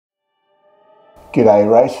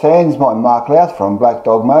G'day race fans, I'm Mark Louth from Black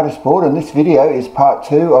Dog Motorsport, and this video is part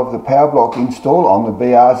 2 of the power block install on the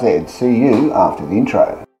BRZ. See you after the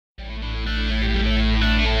intro.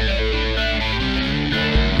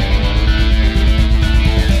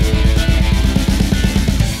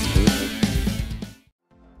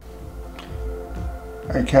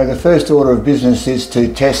 Okay, the first order of business is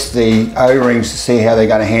to test the O-rings to see how they're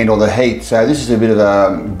going to handle the heat. So this is a bit of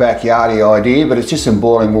a backyardy idea, but it's just some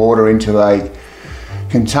boiling water into a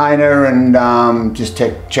container and just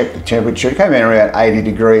check the temperature. It came in around 80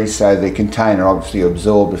 degrees, so the container obviously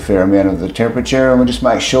absorbed a fair amount of the temperature, and we'll just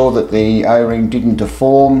make sure that the O-ring didn't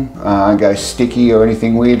deform, go sticky or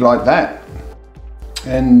anything weird like that.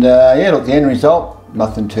 And yeah, look, the end result,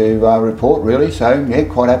 nothing to report really, so yeah,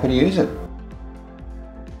 quite happy to use it.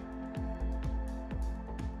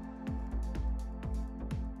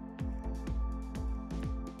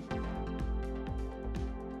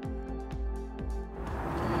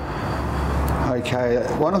 Okay,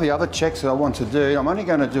 one of the other checks that I want to do, I'm only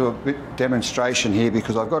going to do a bit demonstration here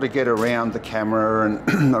because I've got to get around the camera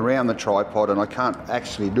and around the tripod, and I can't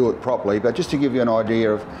actually do it properly, but just to give you an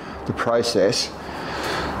idea of the process.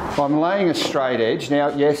 I'm laying a straight edge. Now,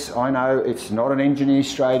 yes, I know it's not an engineer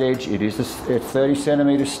straight edge, it is a 30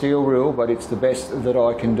 centimetre steel rule, but it's the best that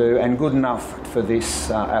I can do and good enough for this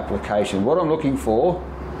application. What I'm looking for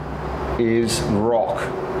is rock.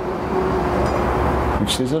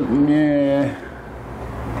 Which isn't, yeah,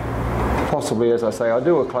 possibly, as I say, I'll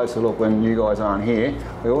do a closer look when you guys aren't here.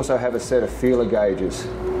 We also have a set of feeler gauges,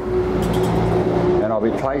 and I'll be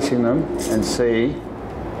placing them and see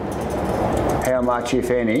how much, if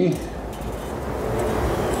any,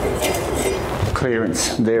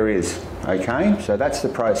 clearance there is. Okay, so that's the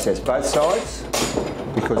process, both sides,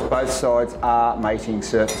 because both sides are mating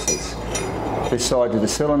surfaces. This side to the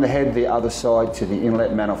cylinder head, the other side to the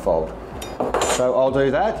inlet manifold. So I'll do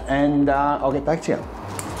that and I'll get back to you.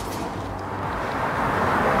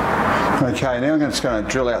 Okay, now I'm just going to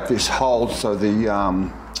drill out this hole so the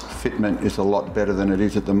fitment is a lot better than it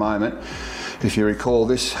is at the moment. If you recall,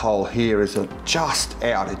 this hole here is just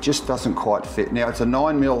out, it just doesn't quite fit. Now it's a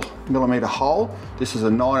 9mm hole, this is a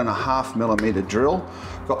 9.5mm drill.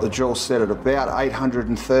 Got the drill set at about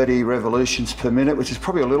 830 revolutions per minute, which is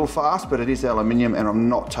probably a little fast, but it is aluminium and I'm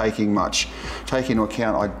not taking much. Take into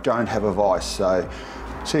account I don't have a vise, so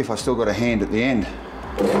see if I still got a hand at the end.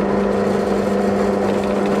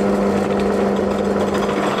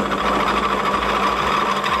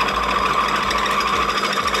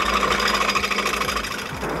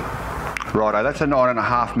 Righto, that's a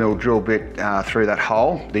 9.5mm drill bit through that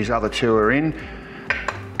hole. These other two are in.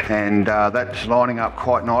 And that's lining up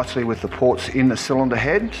quite nicely with the ports in the cylinder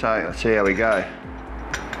head, so let's see how we go.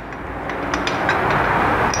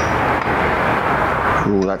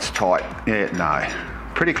 Ooh, that's tight. Yeah, no.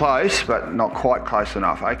 Pretty close, but not quite close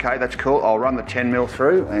enough. Okay, that's cool. I'll run the 10mm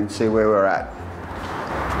through and see where we're at.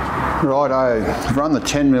 Righto, run the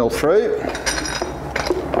 10mm through.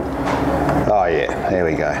 Oh yeah, there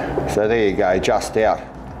we go. So there you go, just out.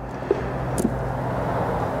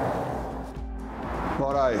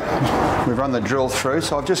 Righto, we've run the drill through,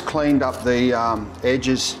 so I've just cleaned up the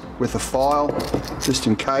edges with a file, just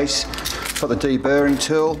in case. Got the deburring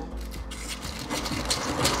tool.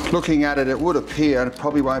 Looking at it, it would appear, and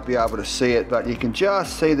probably won't be able to see it, but you can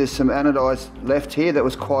just see there's some anodized left here. That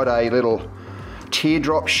was quite a little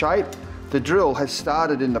teardrop shape. The drill has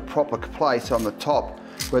started in the proper place on the top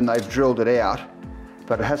when they've drilled it out,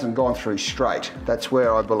 but it hasn't gone through straight. That's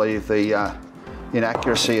where I believe the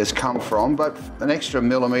inaccuracy has come from, but an extra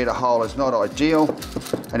millimetre hole is not ideal,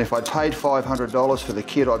 and if I'd paid $500 for the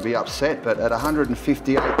kit I'd be upset, but at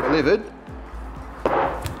 158 delivered,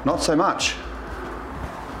 not so much.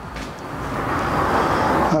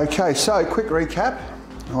 Okay, so quick recap.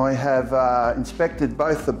 I have inspected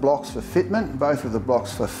both the blocks for fitment, both of the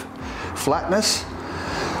blocks for flatness.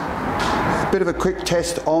 Bit of a quick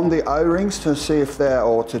test on the O-rings to see if they're,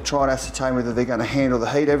 or to try and ascertain whether they're going to handle the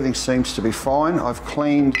heat. Everything seems to be fine. I've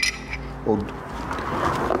cleaned, or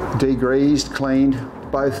degreased, cleaned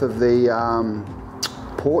both of the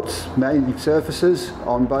ports, mating surfaces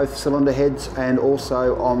on both cylinder heads and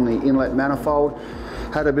also on the inlet manifold.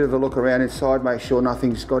 Had a bit of a look around inside, make sure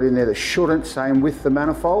nothing's got in there that shouldn't, same with the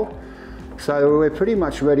manifold. So we're pretty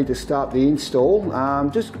much ready to start the install.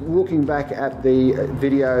 Just looking back at the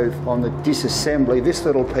video on the disassembly, this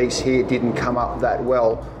little piece here didn't come up that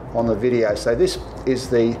well on the video. So this is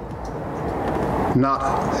the nut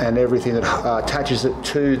and everything that attaches it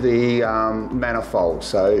to the manifold.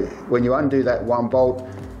 So when you undo that one bolt,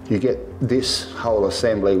 you get this whole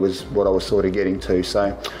assembly, was what I was sort of getting to.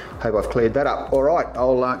 So Hope I've cleared that up. All right,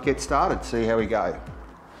 I'll get started, see how we go.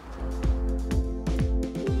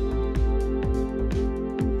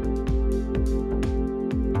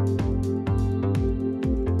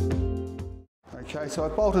 Okay, so I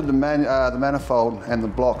bolted the manifold and the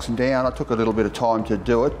blocks down. I took a little bit of time to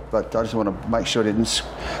do it, but I just want to make sure I didn't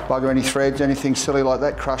bugger any threads, anything silly like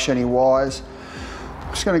that, crush any wires.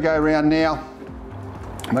 I'm just going to go around now,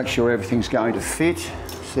 make sure everything's going to fit,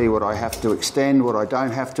 see what I have to extend, what I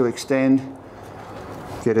don't have to extend,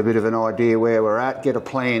 get a bit of an idea where we're at, get a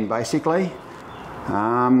plan basically.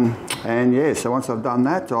 And yeah, so once I've done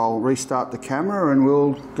that, I'll restart the camera and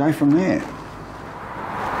we'll go from there.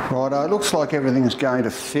 Right, it looks like everything's going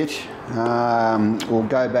to fit. We'll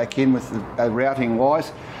go back in with the routing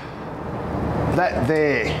wise. That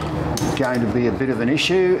there is going to be a bit of an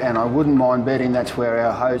issue, and I wouldn't mind betting that's where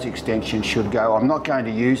our hose extension should go. I'm not going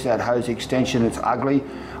to use that hose extension, it's ugly.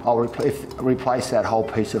 I'll replace that whole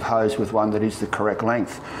piece of hose with one that is the correct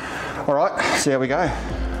length. All right, see how we go.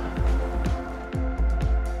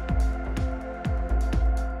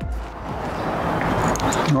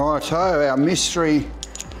 All right, so our mystery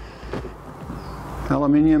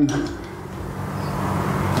aluminium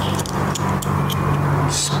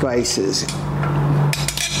spacers.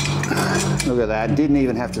 Look at that, didn't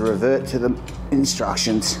even have to revert to the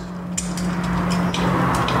instructions.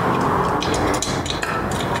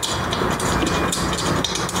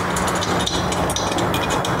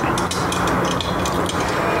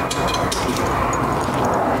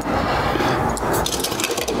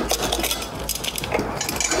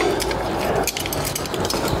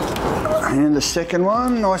 And the second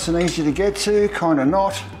one, nice and easy to get to, kind of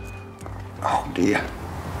not. Oh dear.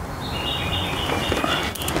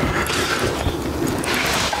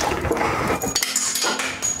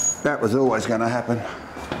 That was always going to happen.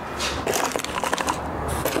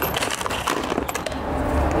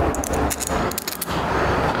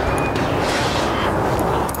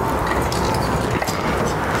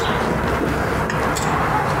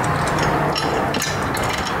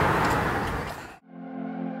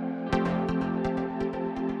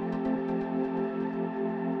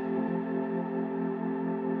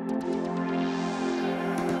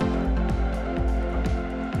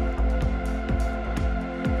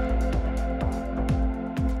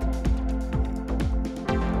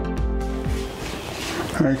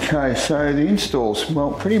 Okay, so the install's,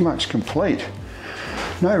 well, pretty much complete.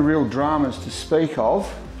 No real dramas to speak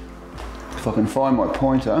of. If I can find my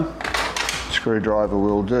pointer, screwdriver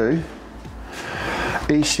will do.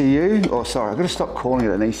 ECU, oh sorry, I've got to stop calling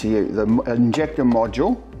it an ECU. The injector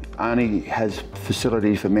module only has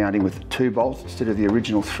facility for mounting with 2 bolts instead of the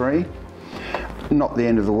original 3. Not the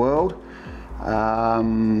end of the world.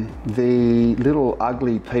 The little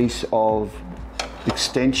ugly piece of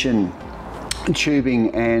extension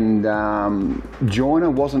tubing and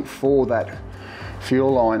joiner wasn't for that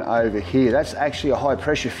fuel line over here. That's actually a high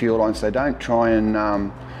pressure fuel line, so don't try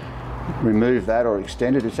and remove that or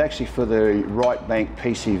extend it. It's actually for the right bank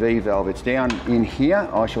PCV valve. It's down in here.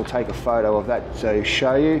 I shall take a photo of that to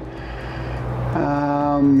show you.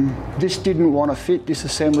 This didn't want to fit, this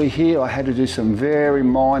assembly here. I had to do some very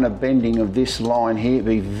minor bending of this line here.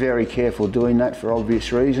 Be very careful doing that for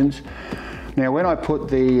obvious reasons. Now when I put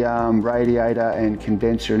the radiator and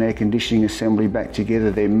condenser and air conditioning assembly back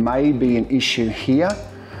together, there may be an issue here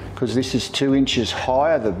because this is 2 inches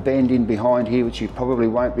higher. The bend in behind here, which you probably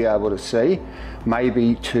won't be able to see, may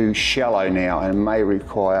be too shallow now and may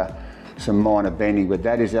require some minor bending, but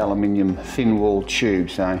that is aluminium thin wall tube,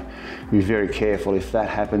 so be very careful if that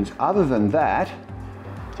happens. Other than that,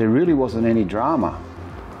 there really wasn't any drama.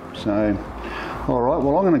 So all right,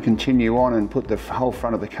 well I'm going to continue on and put the whole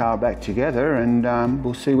front of the car back together, and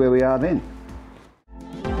we'll see where we are then.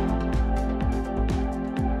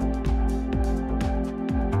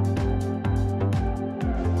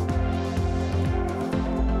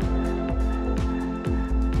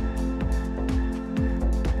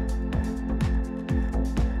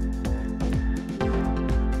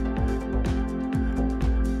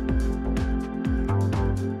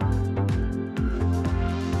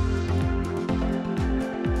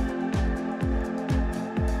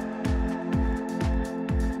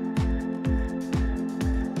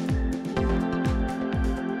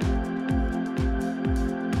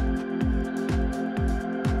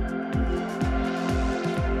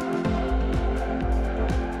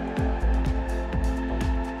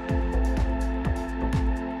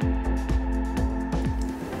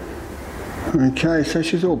 Okay, so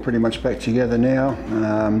she's all pretty much back together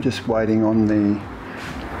now. Just waiting on the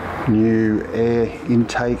new air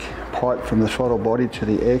intake pipe from the throttle body to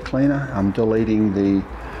the air cleaner. I'm deleting the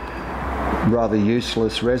rather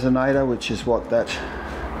useless resonator, which is what that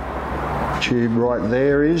tube right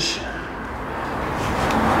there is.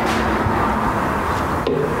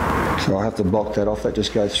 So I have to block that off. That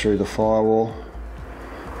just goes through the firewall.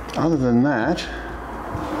 Other than that,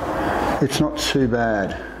 it's not too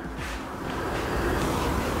bad.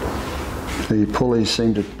 The pulleys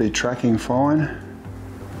seem to be tracking fine,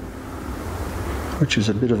 which is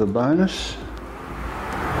a bit of a bonus.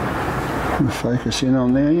 Focus in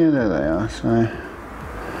on there, yeah, there they are. So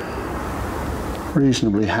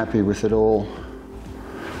reasonably happy with it all,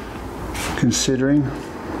 considering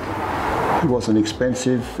it wasn't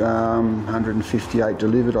expensive. 158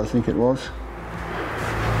 delivered, I think it was.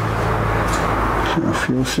 Our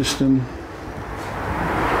fuel system,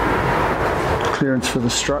 clearance for the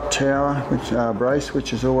strut tower, which brace,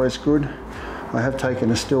 which is always good. I have taken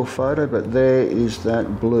a still photo, but there is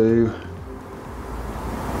that blue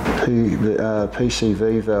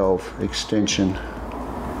PCV valve extension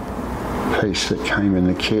piece that came in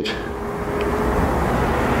the kit.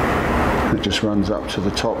 It just runs up to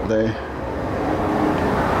the top there.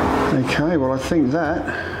 Okay, well I think that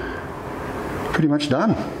pretty much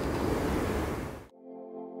done.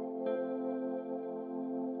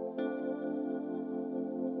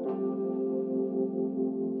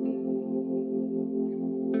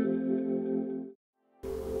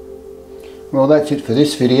 Well, that's it for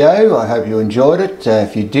this video. I hope you enjoyed it.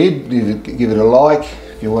 If you did, give it a like.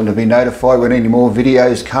 If you want to be notified when any more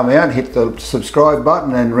videos come out, hit the subscribe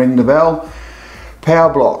button and ring the bell.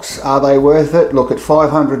 Power blocks, are they worth it? Look, at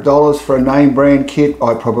 $500 for a name brand kit,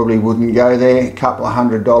 I probably wouldn't go there. A couple of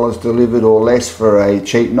 $100 delivered or less for a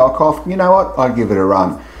cheap knockoff, you know what, I'd give it a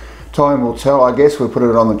run. Time will tell, I guess. We'll put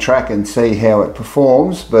it on the track and see how it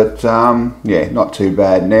performs, but yeah, not too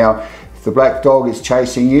bad. Now, if the black dog is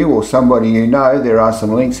chasing you or somebody you know, there are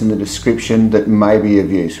some links in the description that may be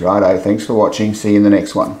of use. Righto, thanks for watching. See you in the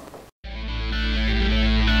next one.